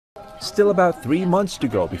Still about 3 months to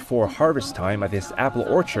go before harvest time at this apple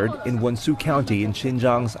orchard in Wenzhou County in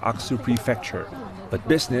Xinjiang's Aksu Prefecture. But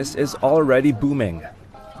business is already booming.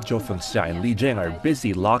 Zhou Fengxia and Li Jing are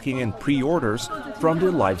busy locking in pre-orders from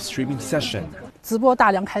the live streaming session.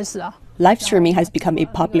 Live streaming has become a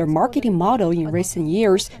popular marketing model in recent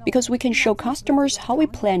years because we can show customers how we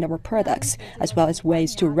plan our products, as well as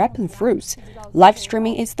ways to ripen fruits. Live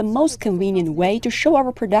streaming is the most convenient way to show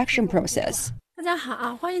our production process.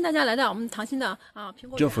 Zhou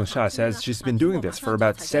Fengxia says she's been doing this for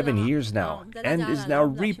about 7 years now and is now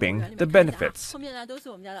reaping the benefits.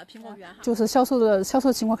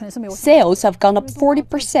 Sales have gone up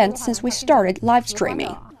 40% since we started live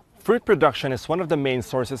streaming. Fruit production is one of the main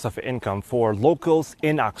sources of income for locals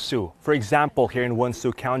in Aksu. For example, here in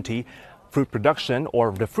Wenzhou County, fruit production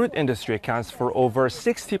or the fruit industry accounts for over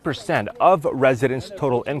 60% of residents'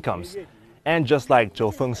 total incomes. And just like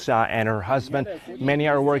Zhou Fengxia and her husband, many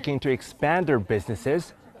are working to expand their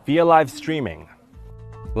businesses via live streaming.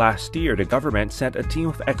 Last year, the government sent a team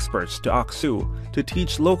of experts to Aksu to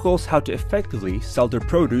teach locals how to effectively sell their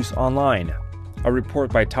produce online. A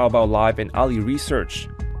report by Taobao Live and Ali Research,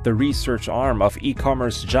 the research arm of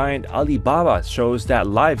e-commerce giant Alibaba, shows that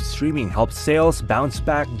live streaming helped sales bounce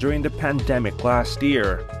back during the pandemic last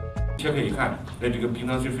year.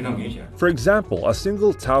 For example, a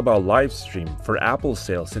single Taobao live stream for apple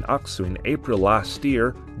sales in Aksu in April last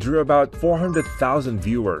year drew about 400,000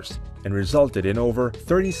 viewers and resulted in over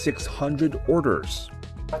 3,600 orders.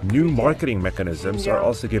 New marketing mechanisms are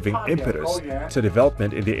also giving impetus to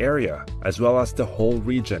development in the area, as well as the whole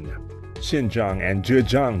region. Xinjiang and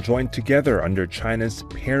Zhejiang joined together under China's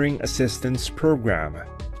Pairing Assistance Program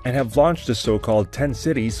and have launched the so-called 10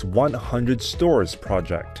 Cities, 100 Stores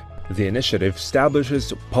project. The initiative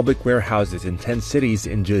establishes public warehouses in 10 cities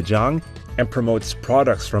in Zhejiang and promotes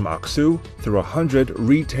products from Aksu through 100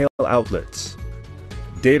 retail outlets.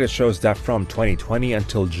 Data shows that from 2020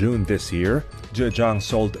 until June this year, Zhejiang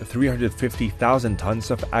sold 350,000 tons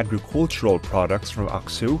of agricultural products from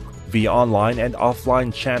Aksu via online and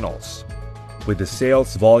offline channels, with the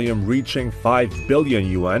sales volume reaching 5 billion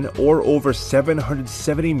yuan or over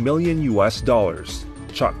 $770 million.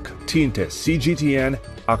 Chuck, Tinte, CGTN,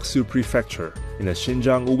 Aksu Prefecture in the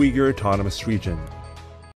Xinjiang Uyghur Autonomous Region.